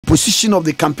position of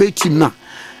the campaign team now.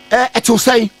 It will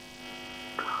say.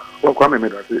 Well, Kwame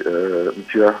made that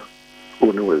Mchia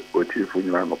only with you.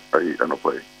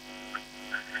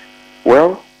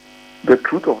 Well, the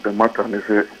truth of the matter is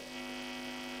a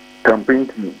campaign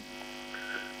team.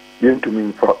 You to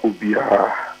mean for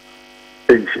Ubia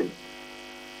ancient.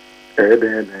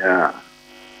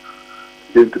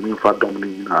 You to mean for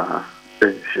dominating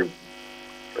ancient.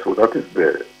 So that is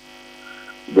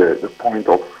the point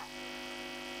of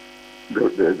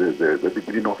the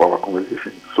beginning of our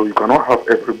conversation. So you cannot have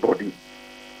everybody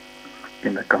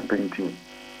in a campaign team.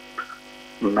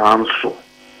 Nanso.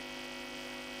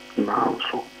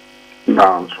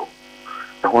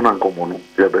 The one and common,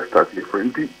 the best start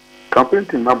different. Campaign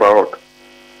team number out.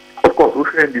 Of course, we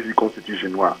share this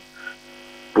constitution one.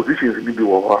 Positions in the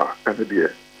war and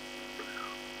the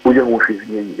we are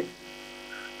moving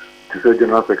to say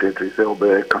general secretary, say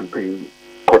or campaign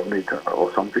coordinator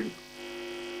or something.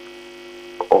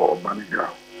 Or manager,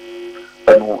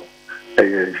 I know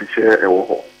she share a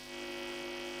war.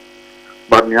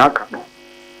 But Niaka no,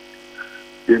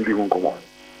 didn't even come on.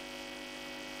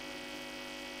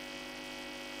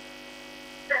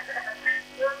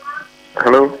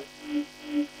 Hello?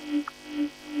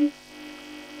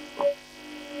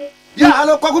 Yeah,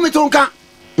 hello, Kwakumitonka.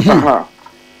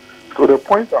 So the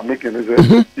point I'm making is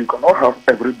that you cannot have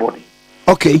everybody.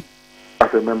 Okay.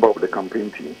 As a member of the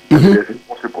campaign team. It's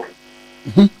impossible.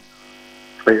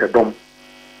 Say a dumb,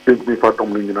 think me for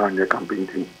dominating on your campaign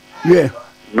team. Yeah.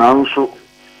 Now, so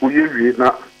we read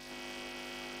now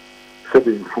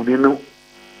 7 Fudino.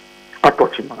 I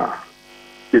touch him.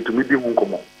 It to me be one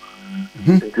common.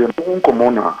 It's one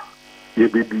common. Ye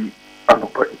baby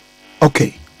anopay.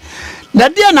 Okay.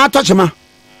 Nadia na touch him.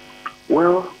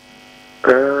 Well,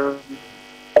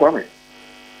 Kwame,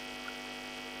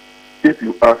 if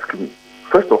you ask me,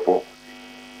 first of all,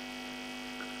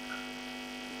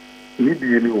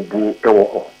 maybe any ubu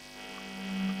ewo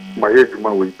my age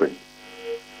my way pay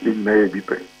in may be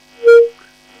pay.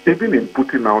 Even in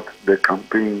putting out the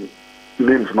campaign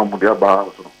names no more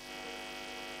about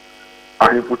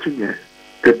I am putting here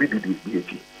a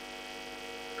BDDBH.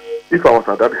 If I was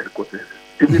at that headquarters,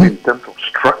 even in terms of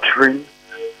structuring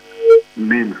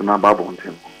names number on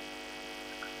him.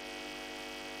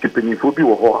 Keeping if we be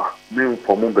name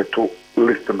for Mumbeto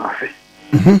list nothing.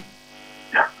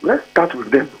 Yeah, let's start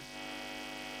with them.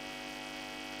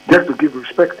 Just to give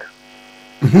respect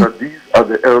that these are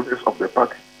the elders of the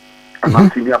party and our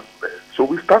senior members. So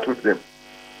we start with them.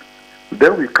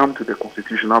 Then we come to the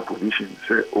constitutional provision.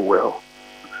 Say, oh well,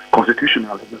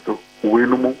 constitutional so we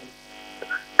no more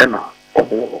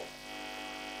or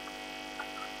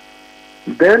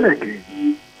then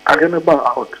again, again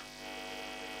about out.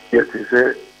 Yes, he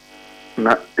said,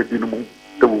 not a minimum,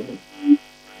 the woman,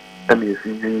 and he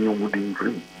see you moving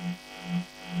free.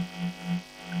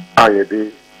 I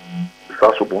did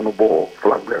Sasso Bono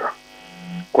flag bearer.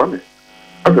 Kwame,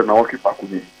 as an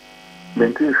occupant,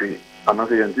 maintain free,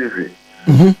 another and free,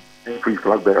 free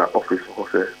flag bearer office or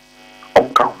say,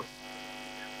 on count.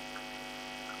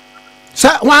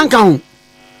 Sir, one count.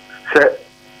 Sir,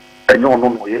 and you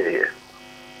know, yeah.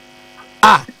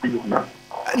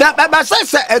 But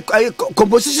says a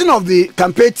composition of the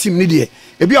campaign team needed.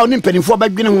 If you are only penny for back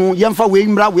beginning, young for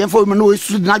Wimbra, we have for no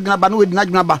should not with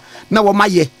Nagnaba, now my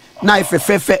ye, knife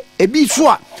a be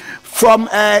sure from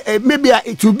maybe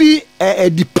it will be a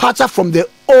departure from the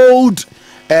old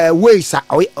ways.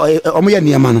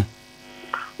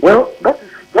 Well, that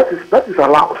is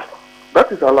allowed.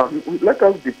 That is allowed. Let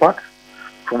us depart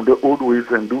from the old ways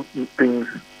and do things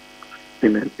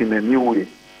in a new way.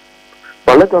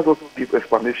 But let us also give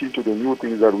explanation to the new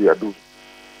things that we are doing.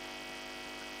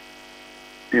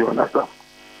 You understand?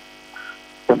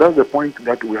 And that's the point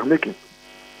that we are making.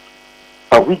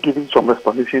 Are we giving some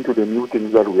explanation to the new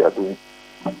things that we are doing?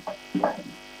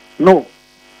 No.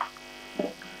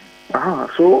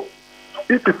 So,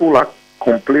 if people are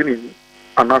complaining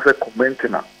and also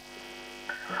commenting,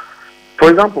 for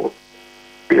example,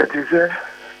 it is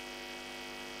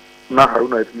na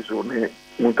haruna episode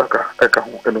Muntaka, and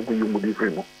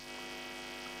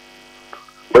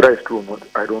whether it's true or not,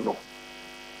 I don't know.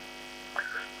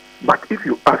 But if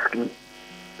you ask me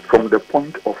from the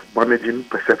point of managing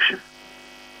perception,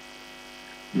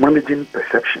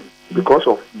 because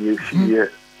of the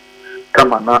year,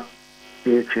 Kamana,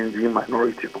 changing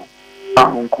minority,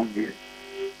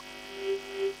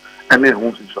 and then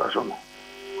who's in Swazono.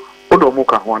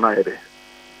 Odomoka Wana Ede.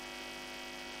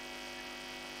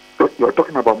 You are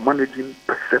talking about managing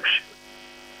perception.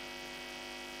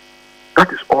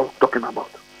 That is all I'm talking about.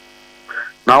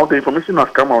 Now the information has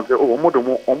come out. Say, oh,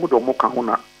 Omodomo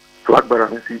Kahuna, flag bearer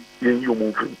and see you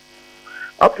moving.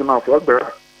 Up to now, flag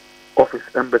bearer office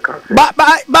and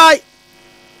Bye.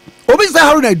 Obi say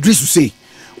how na Idris say.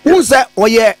 Who say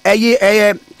oye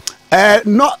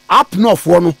not up north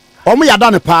one. Omo ya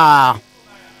done pa.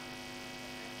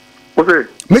 Okay.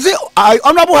 Me say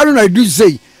honorable Haruna Idris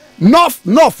say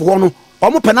north one.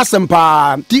 Omo penasem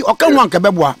pa. Ti okan wan ka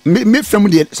beboa. Me fam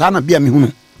de sa na bia me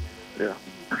hunu. Yeah.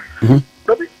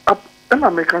 Dabi up and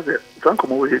America say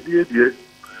sankomo we die.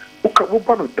 Uka wo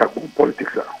ba no dagon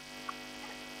politics a.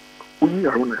 Uni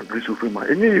Haruna Idris ufima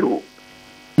enye yo.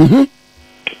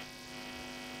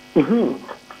 So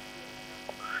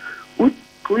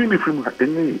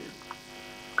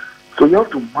you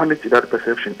have to manage that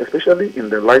perception, especially in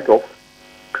the light of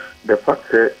the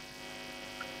fact that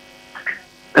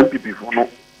MPP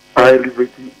are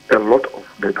elevating a lot of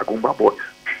the Tagumba boys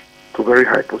to very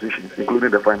high positions,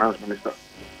 including the finance minister.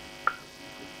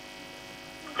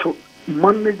 So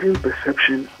managing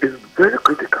perception is very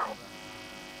critical.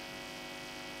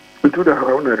 Into the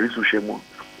Haruna Idris Shemo.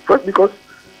 First, because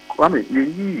Kwame,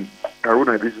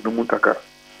 Haruna Idris Mutaka.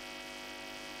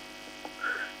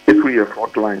 If we are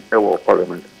front line our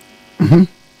parliament,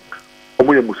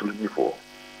 Muslim before.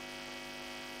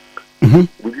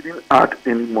 We didn't add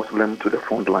any Muslim to the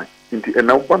front line. And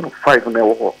now one of 5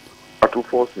 now at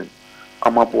forcing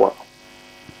Amabua,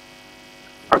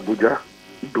 Abuja,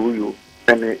 Doyo,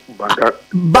 and Banda.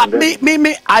 But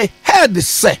me, I heard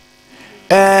say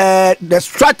the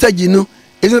strategy,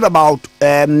 isn't about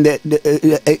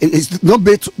it's not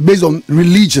based on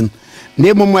religion.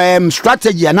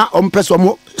 Strategy and now on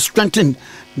strengthen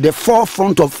the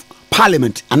forefront of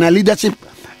parliament and the leadership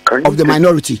of the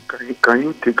minority. Can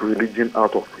you take religion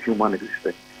out of human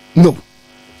existence? No.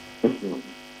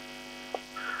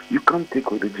 You can't take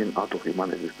religion out of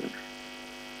human existence.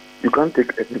 You can't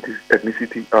take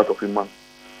ethnicity out of human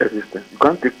existence. You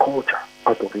can't take culture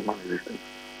out of human existence.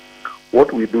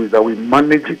 What we do is that we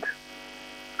manage it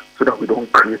so that we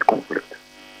don't create conflict.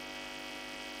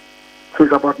 So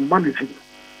it's about managing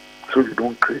so you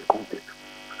don't create conflict.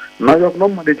 Now you have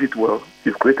not managed it well,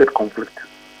 you've created conflict.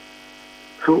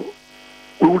 So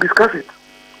we will discuss it.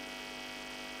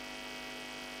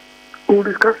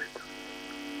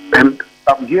 And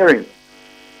I'm hearing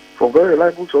from very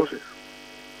reliable sources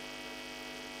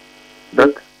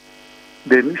that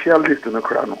the initial list in the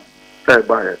crown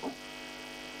by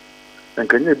and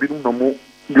can you be no more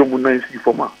Yomunai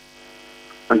former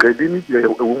and I didn't be a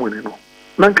woman,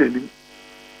 Nankani.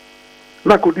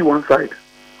 Not could be one side.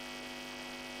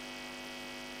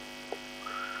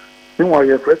 Meanwhile,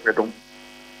 you're afraid of them.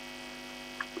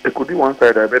 It could be one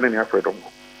side, I've been afraid of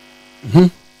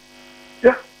them.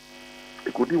 Yeah.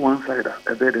 It could be one side,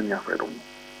 I've been afraid of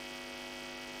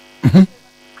them.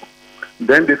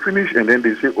 Then they finish and then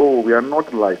they say, oh, we are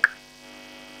not like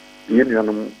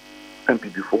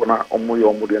MP before now,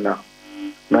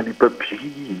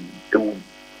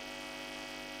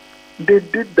 they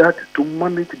did that to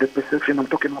manage the perception I'm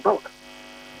talking about.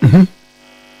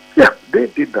 Yeah, they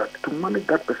did that to manage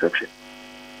that perception.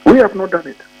 We have not done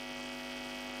it.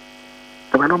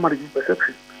 So we're not managing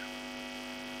perception.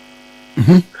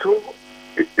 So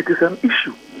it is an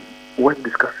issue worth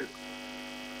discussing.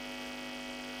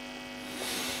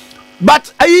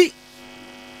 But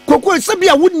Koko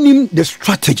Sabia wouldn't name the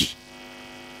strategy.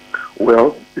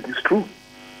 Well, it is true.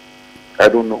 I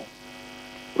don't know.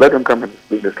 Let them come and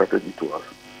explain the strategy to us.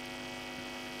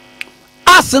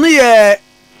 As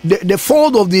the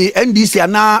fold of the NDC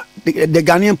and now the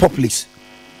Ghanaian populace.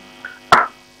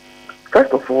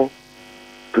 First of all,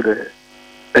 to the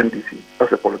NDC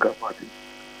as a political party,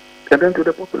 and then to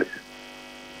the population.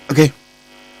 Okay.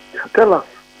 Tell us.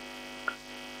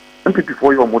 MP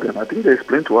before you are modern, I think they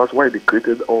explained to us why they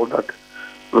created all that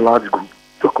large group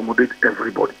to accommodate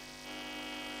everybody.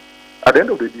 At the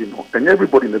end of the day, and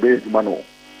everybody in the Bay Jumano.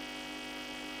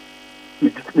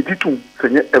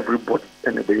 Everybody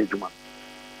in the Bay Juman.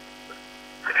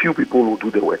 Few people will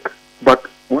do the work. But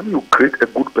when you create a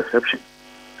good perception,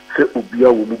 say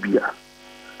Ubia Wumubia,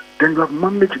 then you have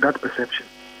managed that perception.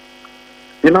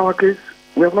 In our case,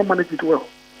 we have not managed it well.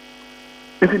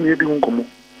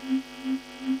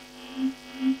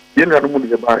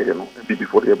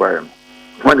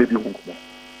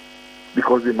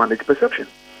 Because they manage perception.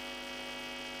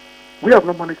 We have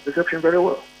not managed perception very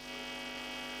well.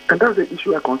 And that's the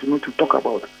issue I continue to talk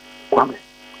about. Kwame,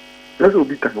 let's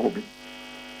be Tanobi.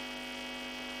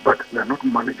 But we are not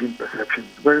managing perceptions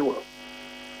very well.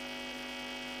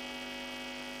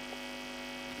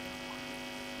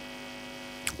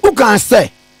 Who can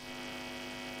say,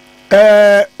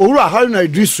 Ura Haruna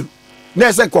Idrisu,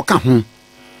 there's a Koka.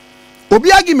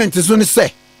 Obi argument is only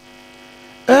say,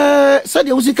 said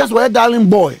the Usikas were a darling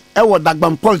boy, I was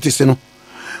Dagban politics, you know.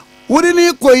 Wouldn't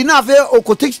he go enough or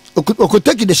could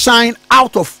take the shine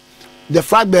out of the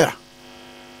flag bearer?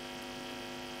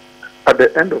 At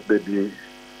the end of the day,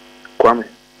 Kwame,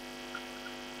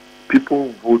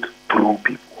 people vote through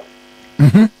people.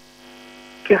 Mm-hmm.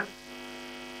 Yeah.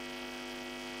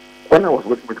 When I was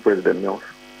working with President Mills,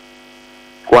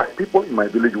 why people in my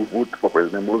village would vote for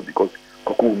President Mills because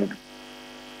Koku Mubi.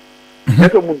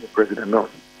 Never moved with President Mills.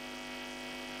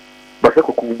 But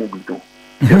Koku Mubi too.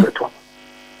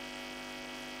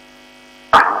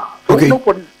 So okay.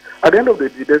 Nobody, at the end of the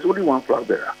day, there's only one flag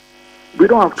bearer. We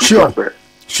don't have two flag bearers.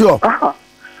 Sure.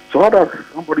 So how does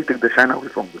somebody take the shine away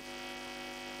from them?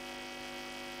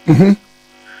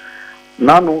 Mm-hmm.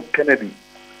 Nano Kennedy,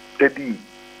 Eddie,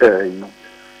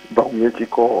 Baumieti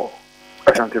called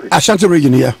Ashanti region. Ashanti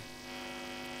region, yeah.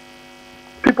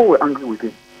 People were angry with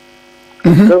him.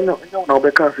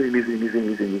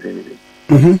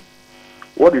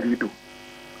 What did he do?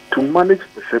 To manage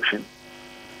perception,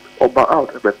 or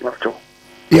out of the pasture.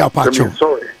 Yeah, pasture.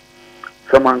 Sorry.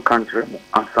 Someone can't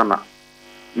answer.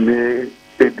 Me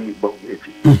Eddie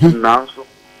Baumieti. Now, so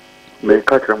me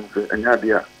catch them and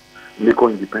idea. Make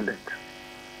independent.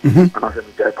 And I said,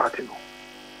 "Jai party no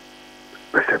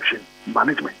perception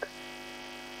management."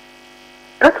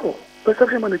 That's all.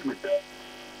 Perception management.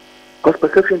 Because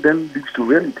perception then leads to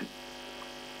reality.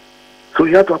 So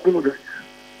you have to apologize.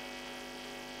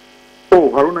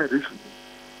 Oh, Haruna is issue.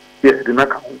 Yeah, the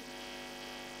Naka.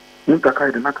 Muntaka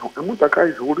is the Naka. And Muntaka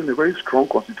is holding a very strong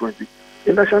constituency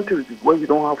in Ashanti region where we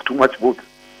don't have too much vote.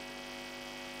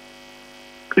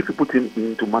 If you put him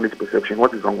in to manage perception,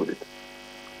 what is wrong with it?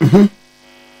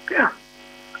 Yeah.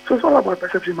 So it's all about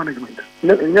perception management.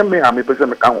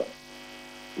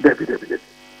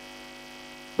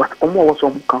 But Omo was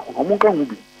Omo can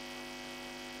be.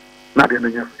 Not the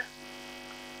end.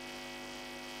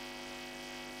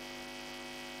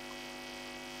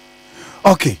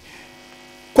 Okay.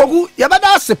 Kogu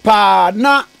yabada sepa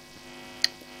na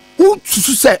who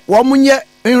say womunye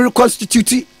in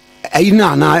reconstitute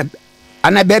ayina na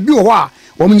ana baby wo a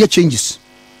womunye changes.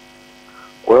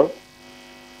 Well,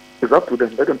 it's up to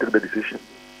them. Let them take the decision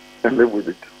and live with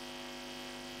it.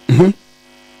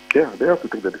 Yeah, they have to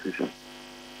take the decision.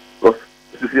 Because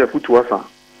you see a foot to us, at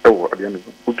the end of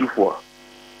the 2-4,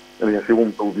 and you say,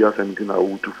 will be asking now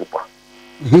 2-4.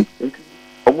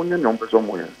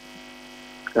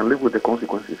 And live with the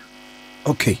consequences.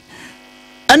 Okay.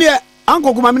 And yeah,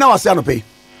 Uncle Kumamina was saying, pay.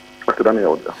 After that,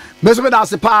 Messi,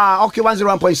 that's a pa, okay,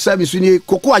 101.7, Sweeney,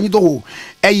 Coco, and you do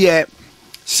a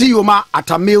see you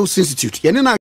at a male institute.